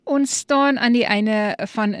Ons staan aan die einde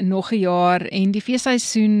van nog 'n jaar en die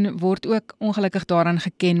feesseisoen word ook ongelukkig daaraan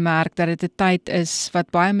gekenmerk dat dit 'n tyd is wat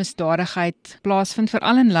baie misdadigheid plaasvind,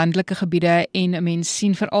 veral in landelike gebiede en mense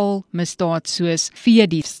sien veral misdaad soos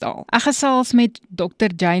veediefstal. Ek gesels met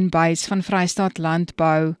Dr. Jane Buys van Vrystaat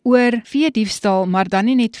Landbou oor veediefstal, maar dan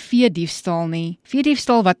nie net veediefstal nie.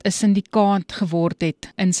 Veediefstal wat 'n syndikaat geword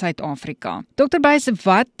het in Suid-Afrika. Dr. Buys,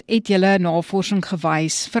 wat het julle navorsing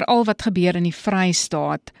gewys, veral wat gebeur in die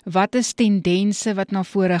Vrystaat? Wat is tendense wat na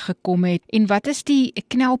vore gekom het en wat is die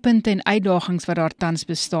knelpunte en uitdagings wat daar tans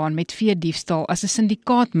bestaan met veediefstal as 'n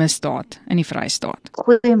syndikaatmisdaad in die Vrystaat?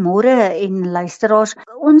 Goeiemôre en luisteraars.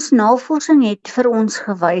 Ons navorsing het vir ons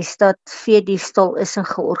gewys dat veediefstal is 'n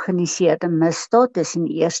georganiseerde misdaad, dis in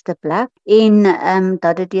die eerste plek, en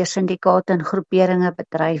dat dit deur syndikaate en groeperinge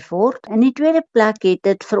bedryf word. In die tweede plek het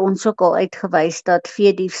dit vir ons ook al uitgewys dat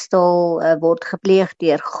veediefstal word gepleeg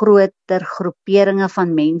deur groter groeperinge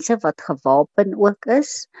van mense wat gewapen ook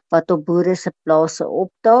is, wat op boere se plase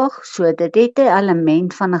opdaag, so dit het 'n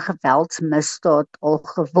element van 'n geweldsmisdaad al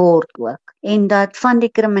geword ook. En dat van die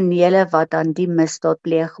kriminele wat dan die misdaad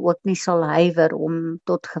pleeg ook nie sal huiwer om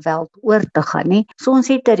tot geweld oor te gaan nie. So ons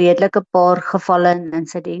het 'n redelike paar gevalle en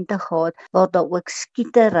insidente gehad waar daar ook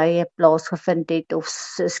skieterye plaasgevind het of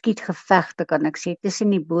skietgevegte kan ek sê tussen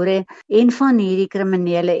die boere en van hierdie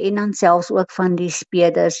kriminele en dan selfs ook van die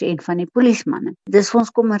speerders en van die polismanne. Dis vir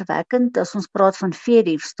ons kommerwekkend as ons praat van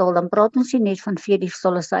veediefstal, dan praat ons nie net van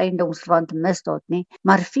veediefstal as 'n eiendomsverwante misdaad nie,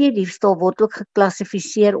 maar veediefstal word ook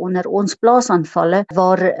geklassifiseer onder ons plaasaanvalle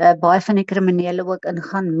waar baie van die kriminele ook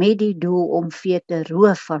ingaan met die doel om vee te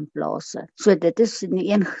roof van plase. So dit is in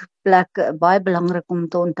een plek baie belangrik om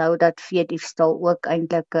te onthou dat veediefstal ook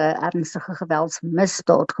eintlik 'n ernstige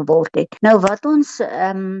geweldsmisdaad geword het. Nou wat ons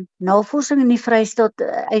navorsing in die Vrystaat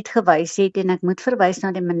uitgewys het, en ek moet verwys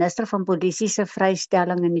na die minister van polisie se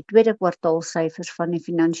vrystelling in die tweede kwartaalsyfers van die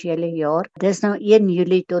finansiële jaar. Dis nou 1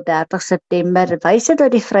 Julie tot 30 September, wys dit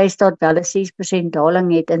dat die Vrystaat wel 'n 6%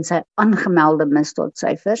 daling het in sy aangemelde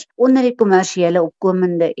misdaadsyfers onder die kommersiële,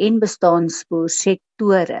 opkomende en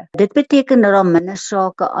bestaansboersektore. Dit beteken dat daar minder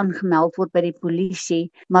sake aangemeld word by die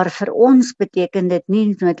polisie, maar vir ons beteken dit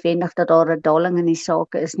nie noodwendig dat daar 'n daling in die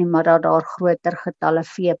sake is nie, maar dat daar groter getalle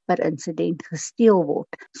vee per insident gesteel word.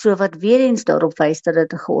 So wat weer eens daarop wys dat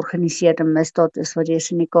dit 'n georganiseerde misdaad is wat deur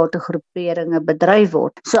syndikaate groeperinge bedryf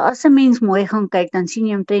word. So as 'n mens mooi gaan kyk, dan sien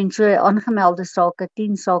jy omtrent so aangemelde sake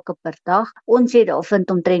 10 sake per dag. Ons het daar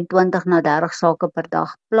vind omtrent 20 na 30 sake per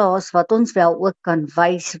dag plaas wat ons wel ook kan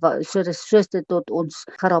wys soos dit tot ons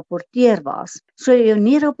gerapporteer was. So jou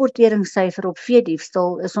nie-rapporteringssyfer op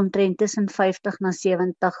veediefstal is omtrent tussen 50 na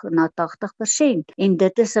 70 na 80%. En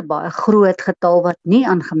dit is 'n baie groot getal wat nie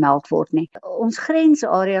aangemeld word nie. Ons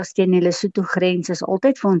grensareas teen die Lesotho grens is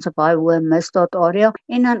altyd vir ons 'n baie hoë misdaadarea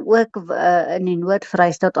en dan ook in die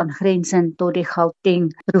Noord-Vrystaat aangrensend tot die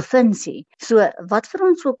Gauteng provinsie. So wat vir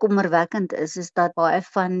ons ook kommerwekkend is dat baie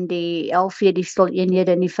van die 11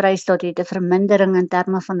 veediefstal-eenhede in die Vrystaat het 'n vermindering in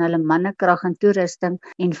terme van hulle mannekrag en toerusting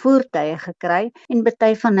en voertuie gekry en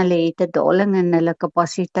party van hulle het 'n daling in hulle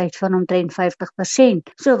kapasiteit van omtrent 50%.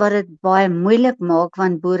 So wat dit baie moeilik maak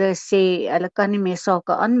want boere sê hulle kan nie meer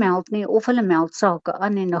sake aanmeld nie of hulle meld sake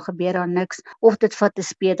aan en dan gebeur daar niks of dit vat 'n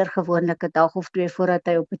speeder gewoonlik 'n dag of 2 voordat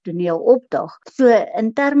hy op 'n toneel opdaag. So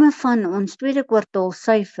in terme van ons tweede kwartaal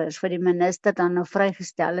syfers wat die minister dan nou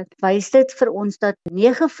vrygestel het, wys dit vir ons dat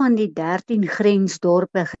 9 van die 13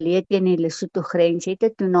 grensdorpe geleë teen die Lesotho grens het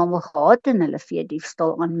 'n toename gehad in hulle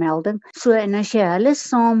veediefstal aanmelding. So en as jy hulle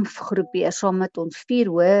saam groepeer saam met ons 4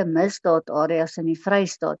 hoë misdaadareas in die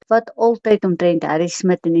Vrystaat wat altyd omtrent Harry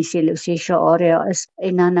Smit in die Silosesha area is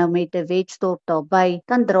en dan nou met 'n wetsdorp daarbey,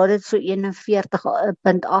 dan dra dit so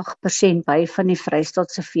 41,8% by van die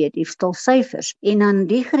Vrystaat se veediefstal syfers. En dan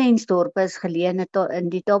die grensdorpe is geleë in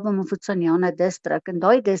die Tabamafutshanyana distrik en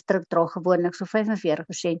daai distrik dra gewoonlik so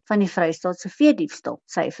 45% van die Vrystaat se veediefstal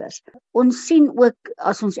syfers. Ons sien ook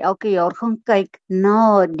as ons elke jaar gaan kyk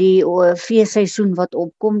na die veeseisoen wat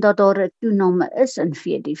opkom dat daar 'n toename is in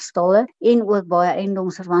veediefstalle en ook baie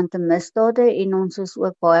eiendomsverwante misdade en ons is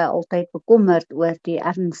ook baie altyd bekommerd oor die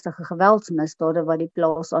ernstige geweldsmisdade wat die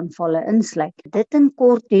plaasaanvalle insluit. Dit in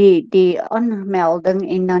kort die aanmelding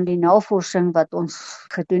en dan die navorsing wat ons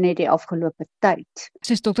gedoen het die afgelope tyd.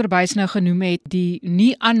 Soos Dr. Buys nou genoem het, die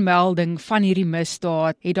nie-aanmelding van hierdie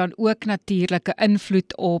misdaad het dan ook natuurlike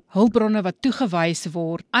invloed op hulpbronne wat toegewys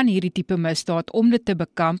word aan hierdie tipe misdaad staat om dit te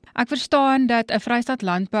bekamp. Ek verstaan dat 'n Vrystaat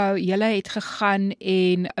Landbou, julle het gegaan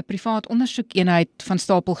en 'n privaat ondersoekeenheid van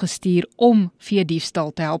stapel gestuur om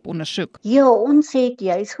veediefstal te help ondersoek. Ja, ons het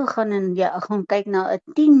juis gegaan en gaan kyk na 'n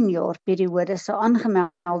 10 jaar periode se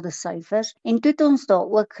aangemelde syfers en toe het ons daar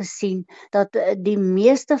ook gesien dat die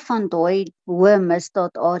meeste van daai hoë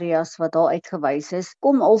misdaadareas wat daar uitgewys is,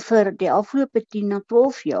 kom al vir die afgelope 10 na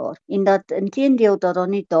 12 jaar en dat inteendeel dat daar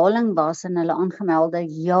nie daling was in hulle aangemelde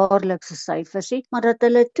jaarlikse syfers nie, maar dat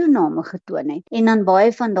hulle toename getoon het. En dan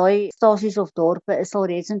baie van daai stasies of dorpe is al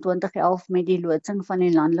reeds in 2011 met die loodsing van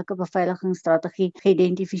die landelike beveiligingsstrategie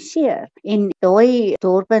geïdentifiseer. En daai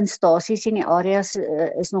dorpe en stasies en die areas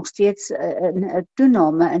is nog steeds 'n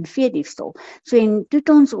toename in veediefstal. So en toe het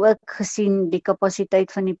ons ook gesien die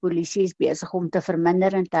kapasiteit van die polisie is besig om te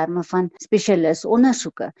verminder in terme van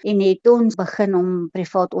spesialisondersoeke en het ons begin om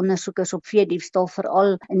privaat ondersoekers op veediefstal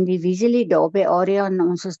veral in die Wiesely daarby area en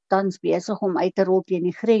ons is tans besig om uit te rol teen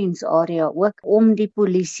die grensarea ook om die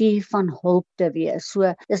polisie van hulp te wees.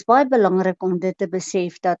 So dis baie belangrik om dit te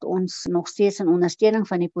besef dat ons nog steeds in ondersteuning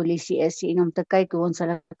van die polisie is en om te kyk hoe ons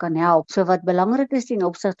hulle kan help. So wat belangrik is ten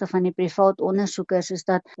opsigte van die privaat ondersoekers is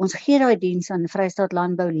dat ons gee daai diens aan Vrystaat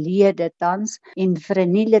Landbou lede tans en vir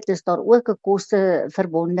 'n nuwe lid is daar ook 'n koste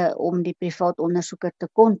verbonde om die privaat ondersoeker te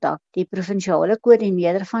kontak. Die provinsiale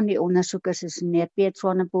koördineerder van die ondersoekers is meneer Piet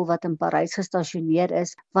Swanepoel wat in Parys gestasioneer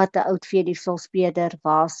is, wat 'n oud veediefstalspeurder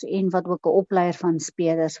was en wat ook 'n opleier van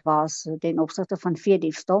speurders was ten opsigte van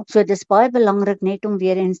veediefstal. So dis baie belangrik net om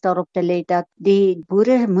weer eens daarop te let dat die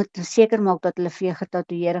boere moet seker maak dat hulle vee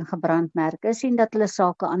getatoeëer en gebrandmerk is en dat hulle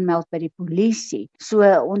sake aanmeld by die polisie. So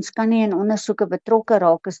ons kan nie in ondersoeke betrokke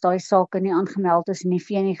raak as daai sake nie aangemeld is en die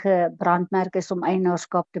vee nie gebrandmerk is om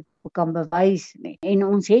eienaarskap te kan bewys nie. En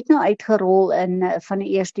ons het nou uitgerol van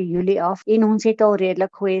die 1 Julie af en ons het al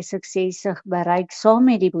redelik goeie suksesse bereik saam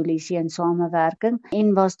met die polisie in samewerking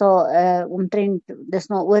en was daar omtrent dis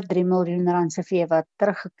nou oor 3 miljoen rand se vee wat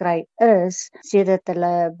teruggekry is sedert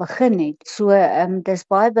hulle begin het. So dis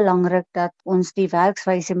baie belangrik dat ons die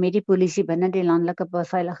werkswyse met die polisie binne die landelike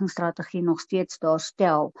beveiligingsstrategie nog steeds daar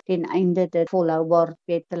stel ten einde dit volhoubaar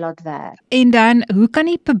te laat werk. En dan, hoe kan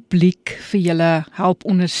die publiek vir julle help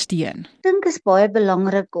ondersteun? Ek dink is baie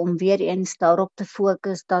belangrik om weer eens daarop te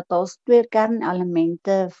fokus dat daar's 2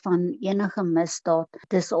 kernelemente van enige misdaad.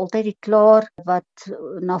 Dis altyd die klaar wat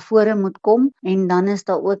na vore moet kom en dan is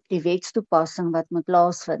daar ook die wetstoepassing wat moet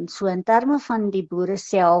plaasvind. So in terme van die boere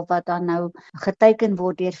self wat dan nou geteiken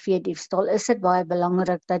word deur veediefstal, is dit baie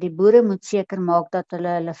belangrik dat die boere moet seker maak dat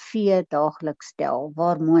hulle vee daagliks tel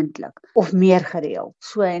waar moontlik of meer gereeld.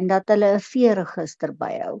 So en dat hulle 'n veeregister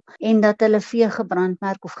byhou en dat hulle vee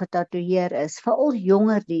gebrandmerk of getatoeëer is, veral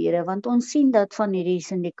jonger diere, want ons sien dat van hierdie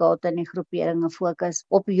syndikaate en die groeperinge fokus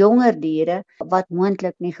op jonger diere wat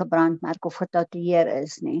moontlik nie gebrandmerk of getatoeëer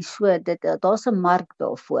is nie. So daar's 'n mark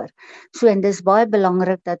daarvoor. So en dis baie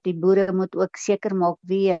belangrik dat die boere moet ook seker maak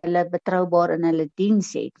wie hulle betroubaar in hulle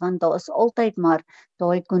diens het, want daar is altyd maar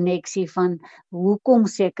daai koneksie van hoekom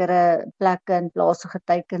sekere plekke en plase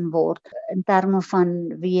geteiken word in terme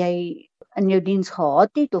van wie jy in jou diens gehad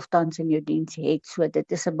het of tans in jou diens het. So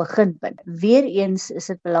dit is 'n beginpunt. Weereens is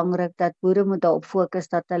dit belangrik dat boere moet daarop fokus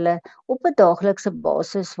dat hulle op 'n daaglikse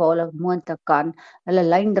basis waar hulle moontlik kan, hulle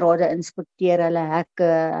lyndrade inspekteer, hulle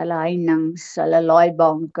hekke, hulle heininge, hulle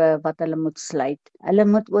laaibanke wat hulle moet sluit. Hulle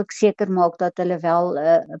moet ook seker maak dat hulle wel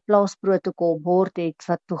 'n plaasprotokol bord het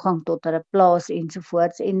wat toegang tot hulle plaas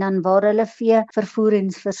ensovoorts en dan waar hulle vee vervoer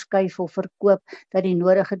en verskuif of verkoop dat die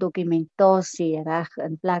nodige dokumentasie reg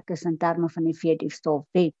in plek is in terme van die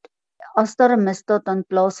veediefstalwet. As daar 'n misdaad aan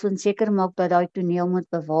plaasvind, seker maak dat daai toneel moet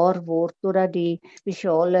bewaar word totdat die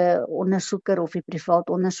spesiale ondersoeker of die privaat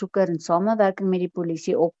ondersoeker in samewerking met die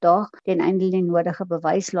polisie opdaag ten einde die nodige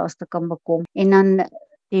bewyslaste kan bekom. En dan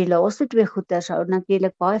die laaste 2 goeters hou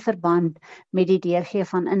natuurlik baie verband met die deurgee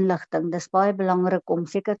van inligting. Dis baie belangrik om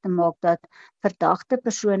seker te maak dat verdagte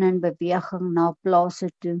persone in beweging na plase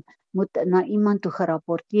toe moet na iemand toe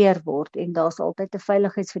gerapporteer word en daar's altyd 'n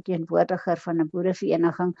veiligheidsverteenwoordiger van 'n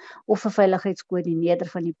boerevereniging of 'n veiligheidskoördineerder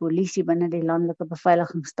van die polisie binne die landelike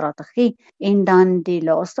beveiligingsstrategie. En dan die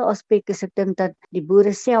laaste aspek is ek dink dat die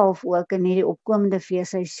boere self ook in hierdie opkomende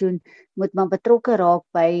veeseisoen moet maar betrokke raak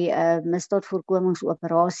by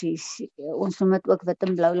misdaadvoorkomingsoperasies. Ons noem dit ook wit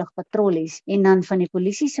en blou lig patrollies. En dan van die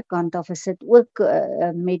polisie se kant af is dit ook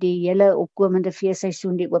met die hele opkomende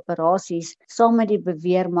veeseisoen die operasies saam met die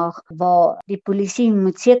beweermag waar die polisie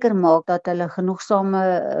moet seker maak dat hulle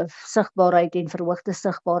genoegsame sigbaarheid en verhoogde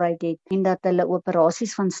sigbaarheid het en dat hulle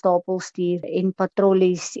operasies van stapel stuur en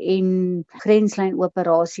patrollies en grenslyn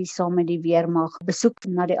operasies saam met die weermag besoek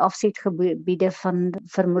na die afsetgebiede van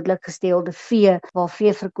vermoedelik gesteelde vee, waar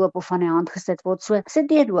veeverkoop of van die hand gesit word. So is dit 'n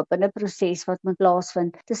deurlopende proses wat moet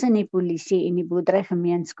plaasvind tussen die polisie en die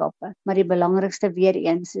boerderygemeenskappe. Maar die belangrikste weer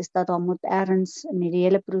eens is dat daar moet ergens in die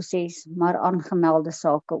hele proses maar aangemelde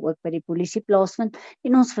sake ook by die polisie plaasvind,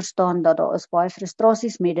 en ons verstaan dat daar is baie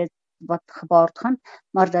frustrasies met dit wat gebaard gaan,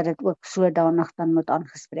 maar dat dit ook sodanig dan moet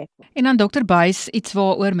aangespreek word. En dan Dr. Buys, iets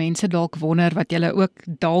waaroor mense dalk wonder, wat julle ook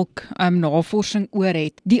dalk navorsing oor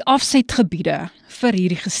het, die afsetgebiede vir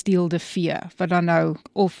hierdie gesteelde vee, wat dan nou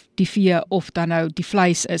of die vee of dan nou die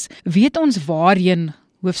vleis is, weet ons waarheen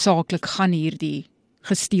hoofsaaklik gaan hierdie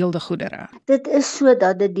gesteelde goedere? Dit is so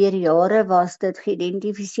dat dit deur jare was dit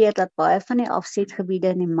geïdentifiseer dat baie van die afsetgebiede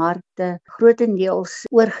in die markte grootendeels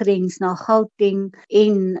oorgrens na Gauteng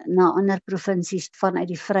en na ander provinsies vanuit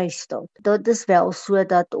die Vrystaat. Dit is wel so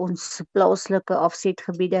dat ons plaaslike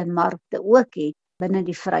afsetgebiede en markte ook het binne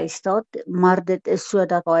die Vrystaat, maar dit is so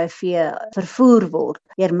dat baie vee vervoer word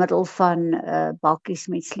deur middel van bakkies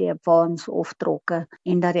met sleepwaens of trokke,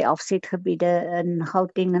 en dat die afsetgebiede in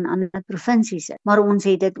Gauteng en ander provinsies is. Maar ons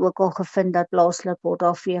het dit ook al gevind dat plaaslik word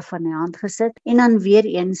daar vee van die hand gesit, en dan weer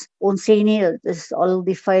eens, ons sê nie dit is al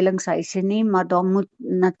die veiligheidshuise nie, maar daar moet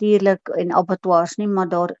natuurlik, en abattoirs nie, maar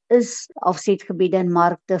daar is afsetgebiede en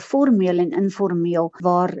markte, formeel en informeel,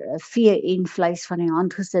 waar vee en vleis van die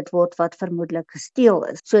hand gesit word wat vermoedelik gesteel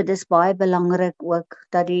is. So dis baie belangrik ook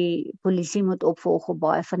dat die polisie moet opvolg op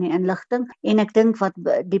baie van die inligting, en ek dink wat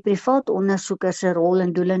die privaat ondersoekers se rol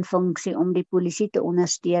en doel en funksie om die polisie te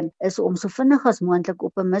ondersteun is om so vinnig as moontlik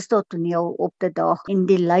op 'n misdaadtoneel op te daag en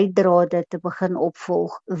die leidrade te begin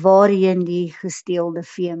opvolg waarheen die gesteelde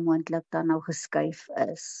vee moontlik dan nou geskuif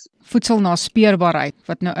is. Voedselnaspeurbaarheid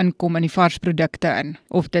wat nou inkom in die varsprodukte in,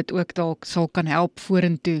 of dit ook dalk sal kan help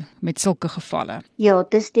vorentoe met sulke gevalle? Ja,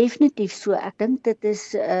 dis definitief so. Ek dink dit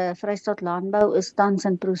is Vrystaat Landbou is tans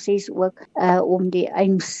in proses ook om die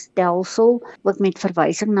eimstelsel ook met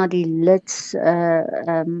verwysing na die lids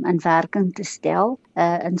in werking te stel,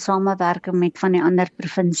 in samewerking met van die ander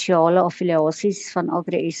provinsiale affiliasies van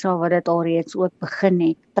Agri-SA wat dit alreeds ook begin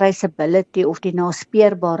het. Traceability of die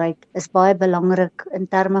naspeurbaarheid is baie belangrik in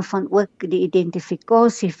terme van ook die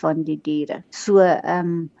identifikasie van die diere. So,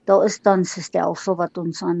 daar is tans 'n stelsel wat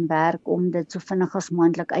ons aan werk om dit so vinnig as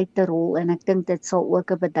moontlik uit te rol, en ek dink dit sal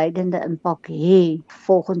ook 'n beduidende impak hê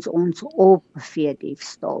volgens ons op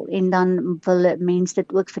veediefstal. En dan wil mense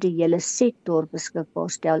dit ook vir die hele sektor beskikbaar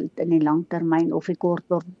stel in die langtermyn of die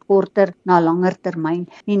korter na langer termyn,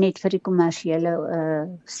 nie net vir die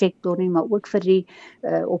kommersiële sektor nie, maar ook vir die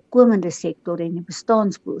opkomende sektor en die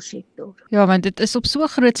bestaansboersektor. Ja, want dit is op so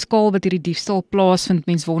groot skaal wat hierdie diefstal plaasvind,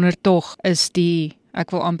 mens wonder tog, is die,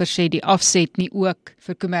 ek wil amper sê, die afset nie ook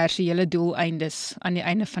vir kommersiële doeleindes aan die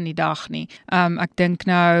einde van die dag nie. Ek dink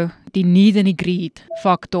nou die need en die greed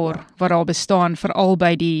faktor wat daar bestaan, veral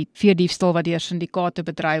by die veediefstal wat deur syndikaate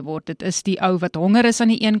bedryf word. Dit is die ou wat honger is aan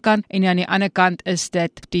die een kant, en aan die ander kant is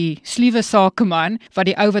dit die sluwe sakeman wat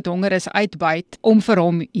die ou wat honger is uitbuit om vir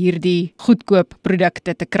hom hierdie goedkoop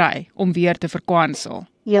produkte te kry om weer te verkwansel.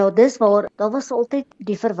 Ja, dis waar. Daar was altyd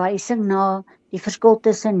die verwysing na die verskil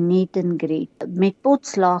tussen need en greed. Met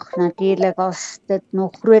potslag natuurlik was dit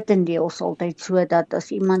nog grootendeels altyd so dat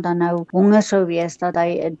as iemand dan nou honger sou wees, dat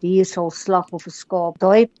hy 'n dier sal slag of 'n skaap.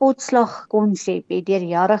 Daai potslag konsep het deur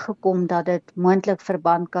jare gekom dat dit moontlik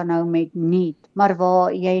verband kan hou met need. Maar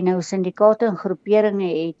waar jy nou syndikaate en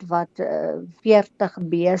groeperinge het wat 40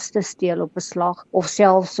 beeste steel op 'n slag, of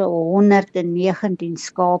selfs so 119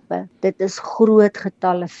 skape. Dit is groot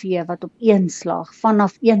getalle vee wat op een slag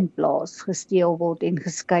vanaf een plaas gesteel word en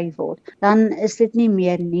geskuif word. Dan is dit nie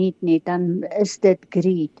meer need nie, dan is dit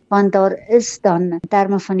greed. Want daar is dan in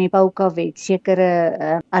terme van die Bouka-wet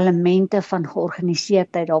sekere elemente van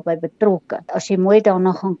georganiseerdheid daarbey betrokke. As jy mooi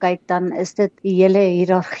daarna gaan kyk, dan is dit die hele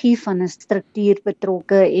hiërargie van 'n struktuur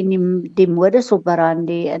betrokke en die modus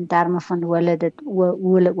operandi in terme van hoe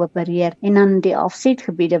hulle opereer, en dan die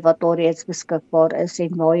afsetgebiede wat daar reeds beskikbaar is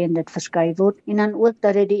en waarheen dit verskuif word, en dan ook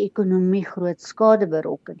dat dit die ekonomie groot skade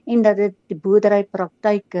berokken, en dat dit die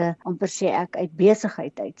boerderypraktyke amper sê ek uit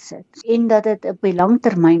besigheid uitsit, en dat dit op die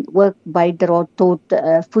langtermyn ook bydra tot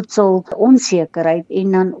voedselonsekerheid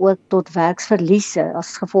en dan ook tot werksverliese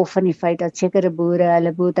as gevolg van die feit dat sekere boere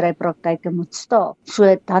hulle boerderypraktyke moet staak.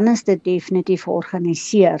 So dan is dit definitief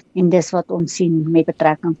georganiseer, en dis wat ons sien met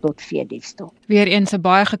betrekking tot veediefstal. Weereens 'n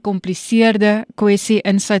baie gekompliseerde kwessie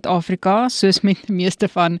in Suid-Afrika, soos met die meeste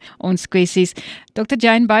van ons kwessies. Dr.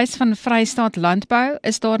 Jane Buys van Vrystaat Landbou,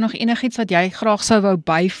 is daar nog enigiets wat jy graag sou wou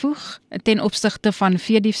byvoeg ten opsigte van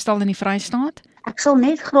veediefstal in die Vrystaat? Ek sal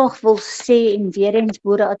net graag wil sê en weer eens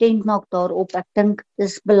boere attent maak daarop. Ek dink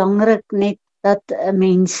dis belangrik net dat 'n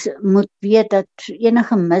mens moet weet dat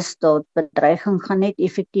enige misdaad, bedreiging gaan net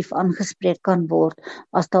effektief aangespreek kan word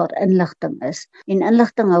as daar inligting is. En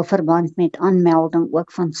inligting hou verband met aanmelding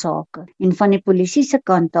ook van sake. En van die polisie se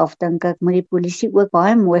kant af dink ek moet die polisie ook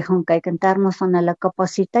baie mooi gaan kyk in terme van hulle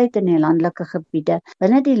kapasiteit in die landelike gebiede,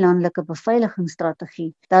 binne die landelike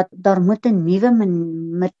beveiligingsstrategie, dat daar moet 'n nuwe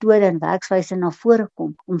metode en werkswyse na vore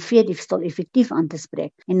kom om veediefstal effektief aan te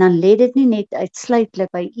spreek. En dan lê dit nie net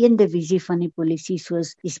uitsluitlik by een divisie van die polisie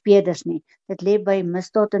soos die speerders nie. Dit lê by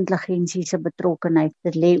misdaadintelligensie se betrokkenheid.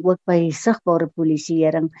 Dit lê ook by sigbare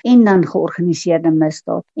polisieering en dan georganiseerde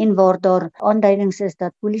misdaad. En waar daar aanduidings is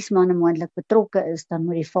dat polismanne moontlik betrokke is, dan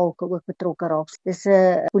moet die valke ook betrokke raak. Dis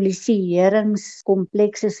 'n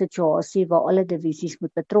polisieeringskomplekse situasie waar alle divisies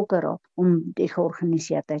moet betrokke raak om die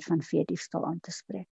georganiseerdheid van veediefstal aan te spreek.